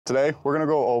Today, we're going to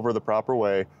go over the proper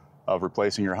way of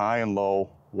replacing your high and low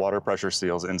water pressure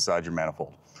seals inside your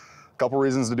manifold. A couple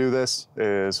reasons to do this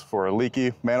is for a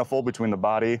leaky manifold between the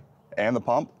body and the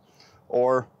pump,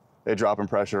 or a drop in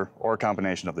pressure, or a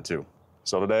combination of the two.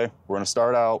 So today, we're going to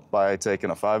start out by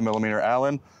taking a 5mm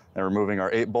Allen and removing our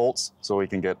 8 bolts so we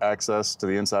can get access to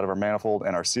the inside of our manifold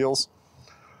and our seals.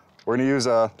 We're going to use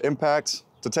an impact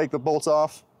to take the bolts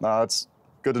off. It's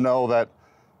good to know that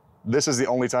this is the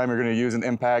only time you're going to use an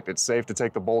impact. It's safe to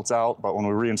take the bolts out, but when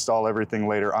we reinstall everything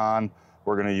later on,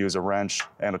 we're going to use a wrench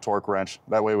and a torque wrench.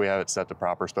 That way we have it set to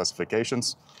proper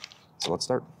specifications. So let's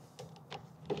start.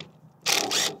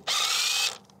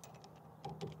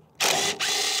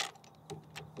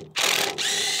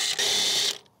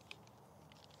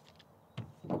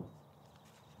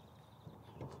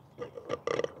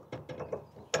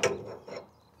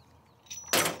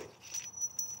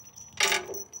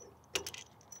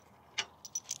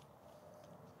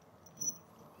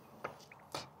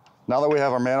 Now that we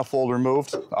have our manifold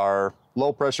removed, our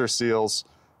low pressure seals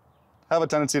have a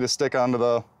tendency to stick onto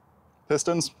the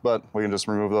pistons, but we can just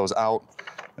remove those out.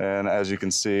 And as you can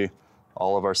see,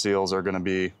 all of our seals are going to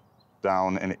be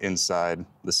down and inside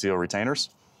the seal retainers.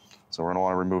 So we're going to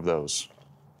want to remove those.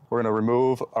 We're going to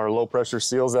remove our low pressure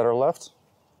seals that are left. So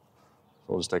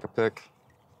we'll just take a pick,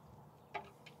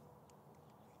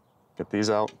 get these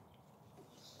out.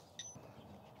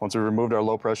 Once we removed our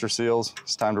low pressure seals,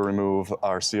 it's time to remove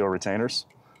our seal retainers.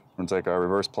 We're gonna take our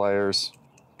reverse pliers,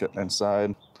 get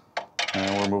inside,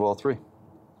 and we'll remove all 3.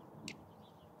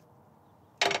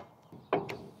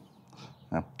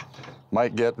 Yeah.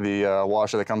 Might get the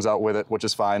washer that comes out with it, which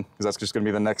is fine, because that's just gonna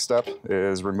be the next step,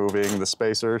 is removing the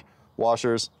spacer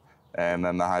washers and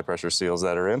then the high pressure seals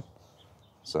that are in.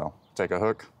 So take a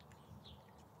hook,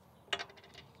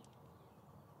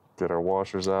 get our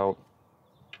washers out,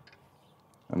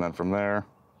 and then from there,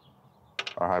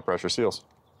 our high pressure seals.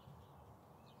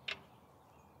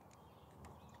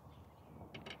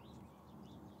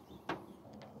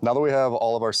 Now that we have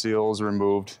all of our seals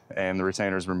removed and the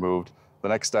retainers removed, the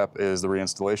next step is the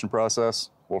reinstallation process.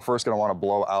 We're first going to want to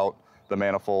blow out the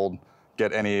manifold,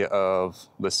 get any of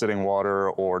the sitting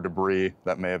water or debris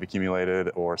that may have accumulated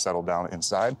or settled down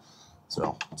inside.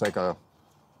 So take a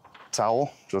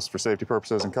towel just for safety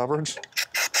purposes and coverage.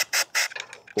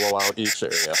 Blow out each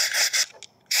area.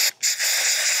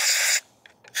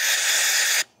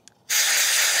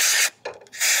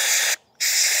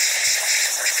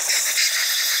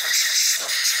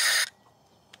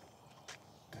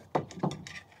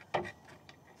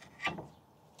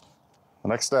 The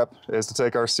next step is to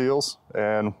take our seals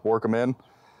and work them in.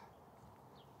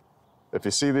 If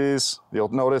you see these, you'll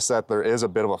notice that there is a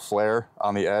bit of a flare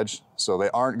on the edge, so they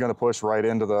aren't going to push right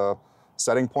into the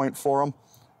setting point for them.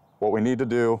 What we need to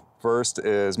do first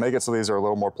is make it so these are a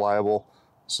little more pliable.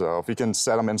 So if you can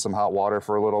set them in some hot water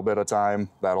for a little bit of time,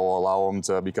 that'll allow them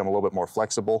to become a little bit more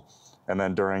flexible. And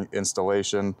then during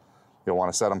installation, you'll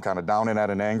want to set them kind of down in at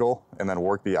an angle and then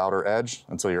work the outer edge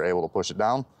until you're able to push it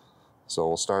down. So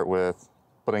we'll start with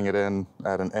putting it in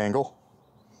at an angle.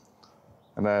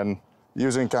 And then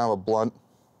using kind of a blunt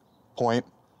point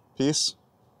piece,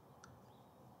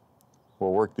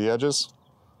 we'll work the edges.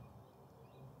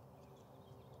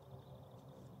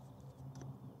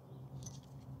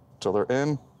 Till they're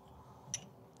in,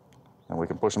 and we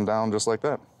can push them down just like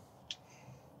that.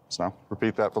 So now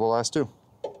repeat that for the last 2.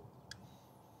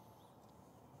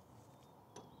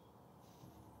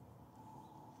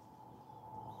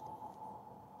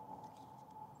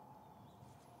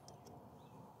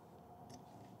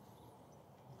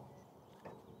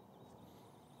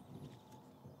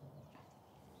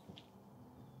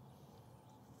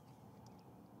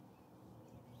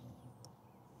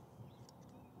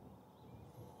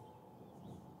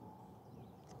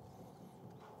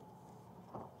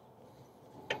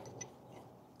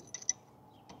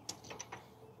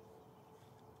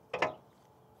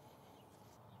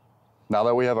 Now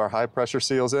that we have our high pressure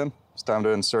seals in, it's time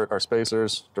to insert our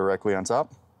spacers directly on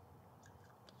top.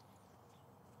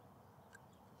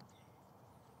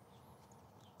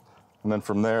 And then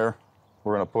from there,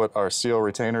 we're going to put our seal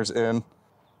retainers in.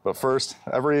 But first,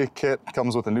 every kit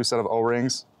comes with a new set of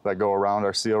O-rings that go around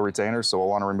our seal retainers, so we'll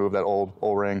want to remove that old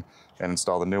O-ring and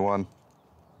install the new one.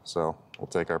 So we'll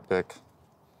take our pick,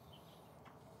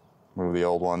 move the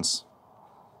old ones,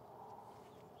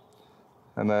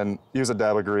 and then use a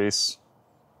dab of grease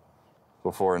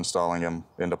before installing them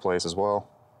into place as well.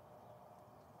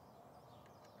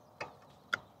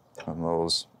 And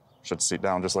those should seat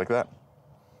down just like that.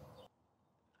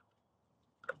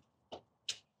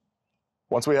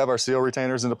 Once we have our seal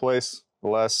retainers into place, The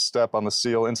last step on the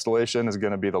seal installation is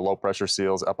going to be the low pressure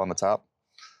seals up on the top.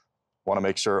 Want to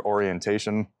make sure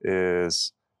orientation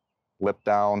is lip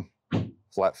down,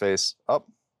 flat face up.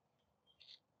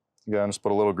 Again, just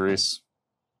put a little grease.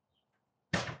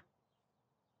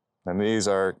 And these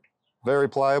are very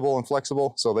pliable and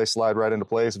flexible, so they slide right into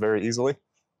place very easily.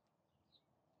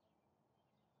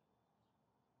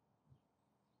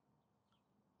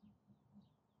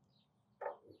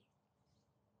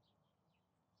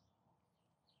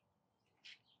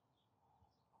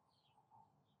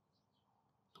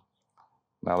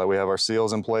 Now that we have our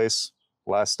seals in place,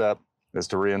 last step is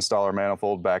to reinstall our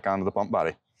manifold back onto the pump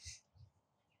body.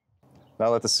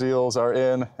 Now that the seals are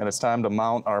in and it's time to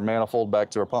mount our manifold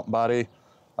back to our pump body,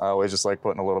 I always just like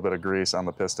putting a little bit of grease on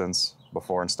the pistons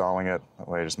before installing it. That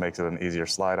way it just makes it an easier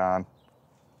slide on.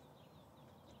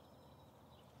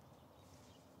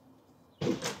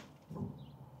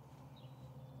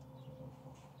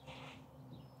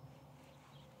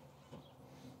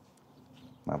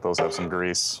 Now those have some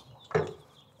grease.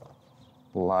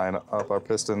 Line up our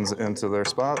pistons into their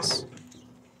spots,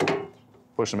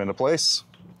 push them into place,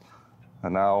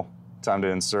 and now time to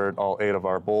insert all 8 of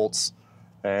our bolts.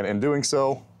 And in doing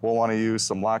so, we'll want to use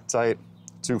some Loctite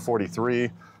 243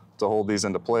 to hold these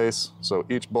into place. So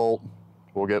each bolt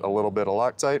will get a little bit of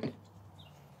Loctite.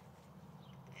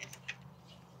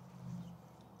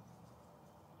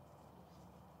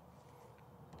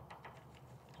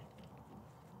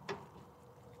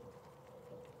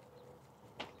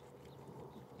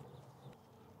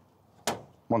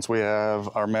 Once we have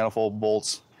our manifold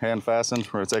bolts hand fastened,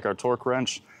 we're going to take our torque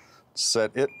wrench,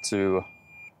 set it to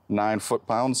 9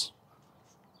 foot-pounds.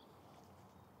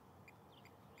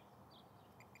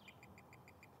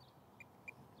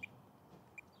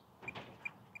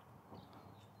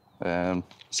 And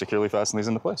securely fasten these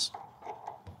into place.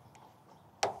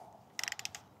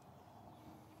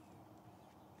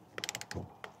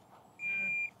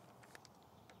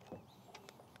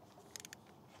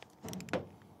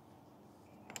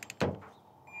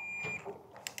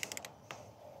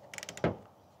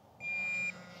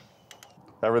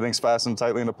 Everything's fastened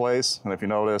tightly into place, and if you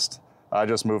noticed, I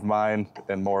just moved mine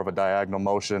in more of a diagonal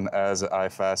motion as I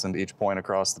fastened each point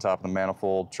across the top of the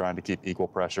manifold, trying to keep equal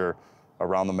pressure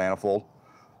around the manifold.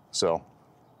 So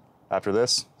after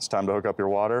this, it's time to hook up your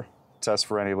water, test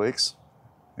for any leaks,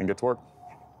 and get to work.